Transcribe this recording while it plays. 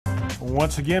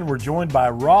Once again, we're joined by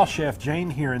Raw Chef Jane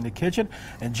here in the kitchen.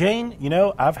 And Jane, you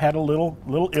know, I've had a little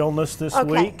illness this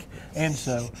week, and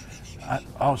so,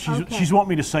 she's wanting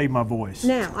me to save my voice.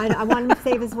 Now, I want him to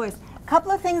save his voice. A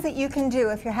couple of things that you can do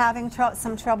if you're having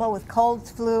some trouble with cold,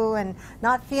 flu, and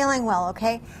not feeling well,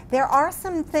 okay? There are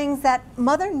some things that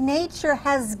Mother Nature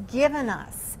has given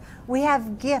us. We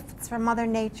have gifts from Mother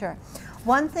Nature.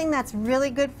 One thing that's really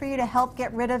good for you to help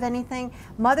get rid of anything,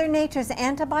 Mother Nature's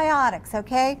antibiotics,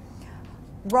 okay?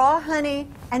 Raw honey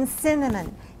and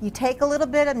cinnamon. You take a little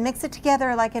bit and mix it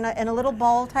together like in a little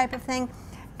bowl type of thing,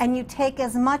 and you take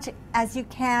as much as you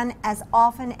can, as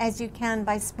often as you can,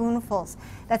 by spoonfuls.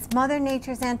 That's Mother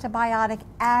Nature's antibiotic,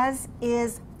 as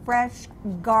is fresh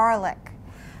garlic.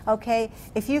 Okay,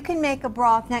 if you can make a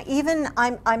broth, now even,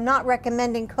 I'm not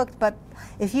recommending cooked, but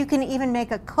if you can even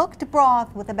make a cooked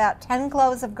broth with about 10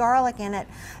 cloves of garlic in it,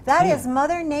 that is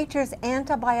Mother Nature's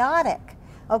antibiotic.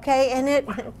 Okay, and it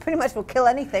pretty much will kill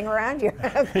anything around you.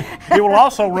 It will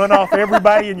also run off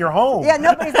everybody in your home. Yeah,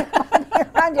 nobody's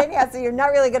around you anyhow, so you're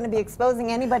not really going to be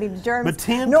exposing anybody to germs, but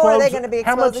 10 nor cloves, are they going to be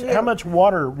exposing you. How much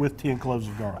water with 10 cloves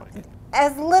of garlic?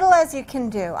 As little as you can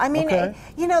do. I mean,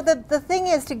 you know, the thing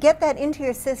is to get that into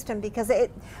your system, because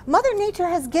Mother Nature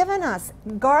has given us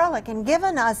garlic and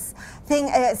given us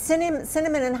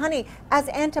cinnamon and honey as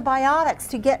antibiotics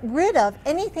to get rid of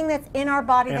anything that's in our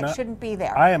body that shouldn't be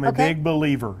there. I am a big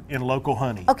believer in local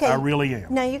honey. Okay. I really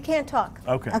am. No, you can't talk.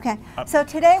 Okay. Okay. So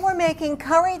today we're making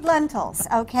curried lentils,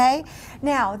 okay?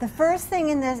 Now, the first thing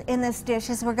in this dish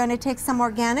is we're going to take some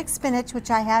organic spinach,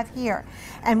 which I have here.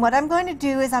 And what I'm going to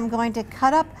do is I'm going to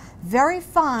cut up very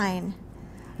fine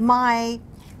my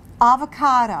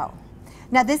avocado.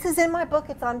 Now, this is in my book.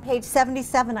 It's on page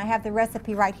 77. I have the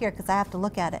recipe right here because I have to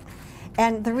look at it.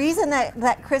 And the reason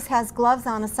that Chris has gloves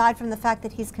on, aside from the fact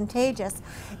that he's contagious,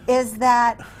 is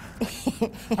that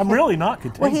I'm really not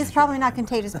contagious. Well, he's probably not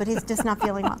contagious, but he's just not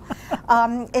feeling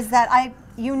well. Is that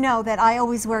you know that I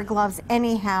always wear gloves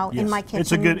anyhow in my kitchen.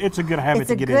 It's a good habit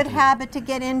to get into. It's a good habit to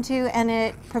get into, and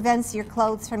it prevents your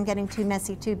clothes from getting too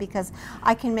messy too, because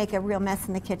I can make a real mess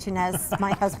in the kitchen, as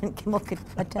my husband Kimmel could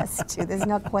attest to. There's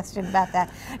no question about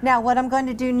that. Now, what I'm going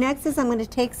to do next is I'm going to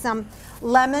take some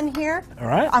lemon here. All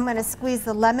right. I'm going to squeeze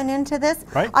the lemon into this.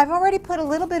 Right. I've already put a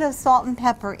little bit of salt and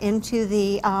pepper into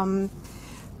the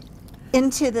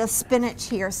spinach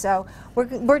here, so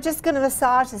we're just going to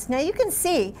massage this. Now you can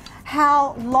see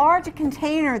how large a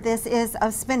container this is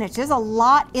of spinach. There's a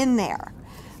lot in there.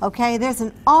 Okay, there's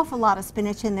an awful lot of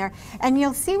spinach in there, and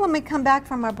you'll see when we come back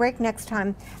from our break next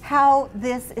time how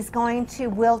this is going to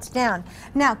wilt down.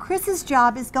 Now, Chris's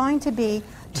job is going to be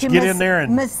to get in there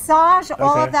and massage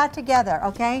all of that together.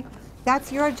 Okay,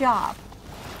 that's your job.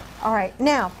 All right,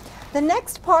 now the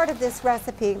next part of this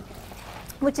recipe,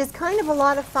 which is kind of a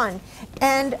lot of fun.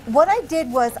 And what I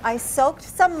did was I soaked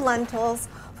some lentils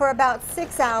for about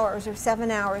 6 hours or 7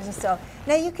 hours or so.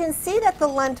 Now you can see that the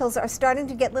lentils are starting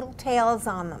to get little tails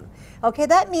on them. Okay,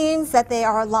 that means that they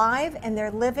are alive and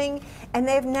they're living, and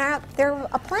they're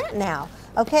a plant now.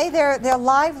 Okay, they're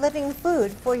live living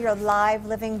food for your live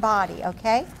living body.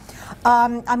 Okay.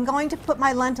 I'm going to put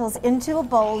my lentils into a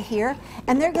bowl here,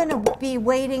 and they're going to be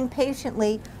waiting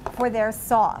patiently for their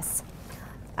sauce.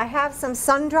 I have some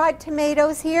sun-dried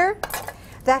tomatoes here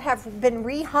that have been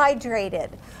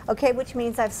rehydrated, okay, which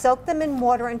means I've soaked them in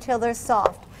water until they're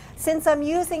soft. Since I'm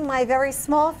using my very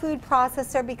small food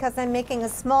processor because I'm making a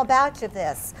small batch of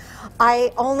this,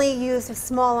 I only use a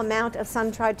small amount of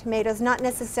sun-dried tomatoes, not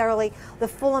necessarily the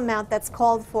full amount that's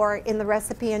called for in the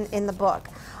recipe in the book.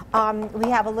 We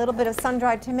have a little bit of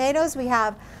sun-dried tomatoes. We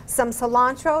have some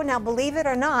cilantro. Now, believe it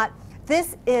or not,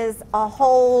 this is a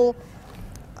whole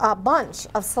bunch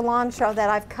of cilantro that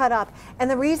I've cut up, and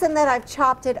the reason that I've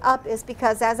chopped it up is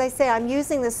because, as I say, I'm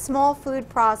using this small food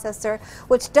processor,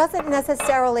 which doesn't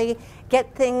necessarily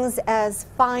get things as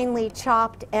finely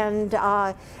chopped and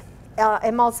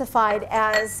emulsified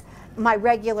as my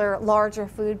regular larger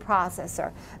food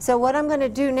processor. So what I'm going to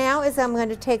do now is I'm going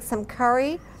to take some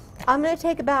curry. I'm going to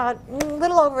take about a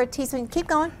little over a teaspoon. Keep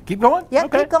going. Keep going? Yep,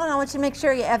 okay. Keep going. I want you to make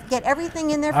sure you get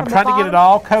everything in there from the bottom. I'm trying to get it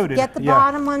all coated. Get the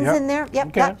bottom ones in there. Yep,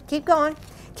 okay. Keep going.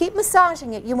 Keep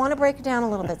massaging it. You want to break it down a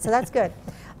little bit, so that's good.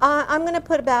 I'm going to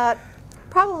put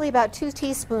probably about 2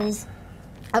 teaspoons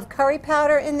of curry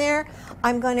powder in there.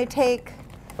 I'm going to take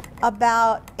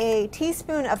about a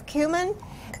teaspoon of cumin.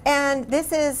 And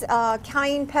this is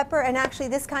cayenne pepper, and actually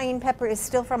this cayenne pepper is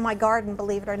still from my garden,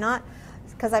 believe it or not,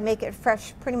 because I make it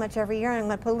fresh pretty much every year, and I'm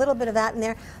going to put a little bit of that in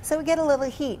there so we get a little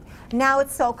heat. Now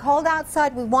it's so cold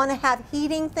outside, we want to have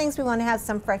heating things. We want to have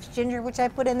some fresh ginger, which I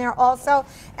put in there also,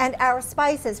 and our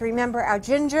spices. Remember our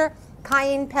ginger,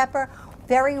 cayenne pepper.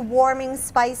 very warming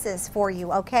spices for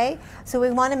you, okay? So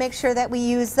we want to make sure that we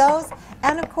use those.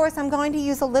 And of course, I'm going to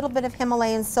use a little bit of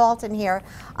Himalayan salt in here.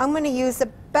 I'm going to use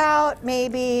about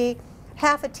maybe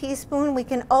half a teaspoon. We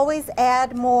can always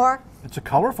add more. It's a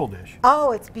colorful dish.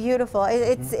 Oh, it's beautiful.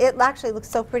 It actually looks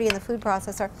so pretty in the food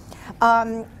processor.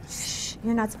 Shh,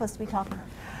 you're not supposed to be talking.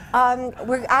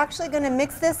 We're actually going to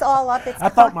mix this all up. I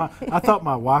thought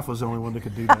my wife was the only one that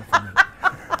could do that for me.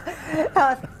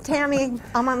 Tammy,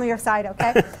 I'm on your side,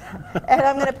 okay? And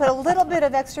I'm going to put a little bit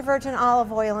of extra virgin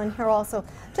olive oil in here also.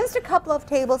 Just a couple of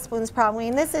tablespoons probably.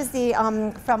 And this is the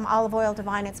from Olive Oil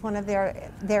Divine. It's one of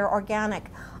their organic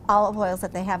olive oils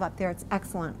that they have up there. It's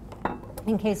excellent,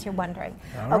 in case you're wondering.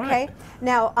 All okay? right.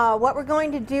 Now, what we're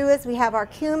going to do is we have our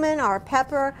cumin, our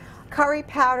pepper, curry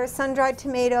powder, sun-dried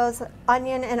tomatoes,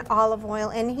 onion, and olive oil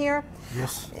in here.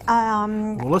 Yes.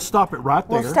 Well, let's stop it right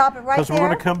there. We'll stop it right there. Because we're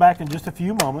going to come back in just a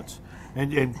few moments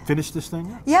and finish this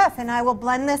thing up. Yes, and I will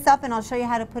blend this up, and I'll show you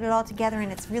how to put it all together, and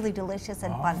it's really delicious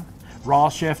and fun.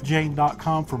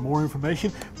 rawchefjane.com for more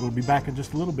information. We'll be back in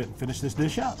just a little bit and finish this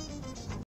dish up.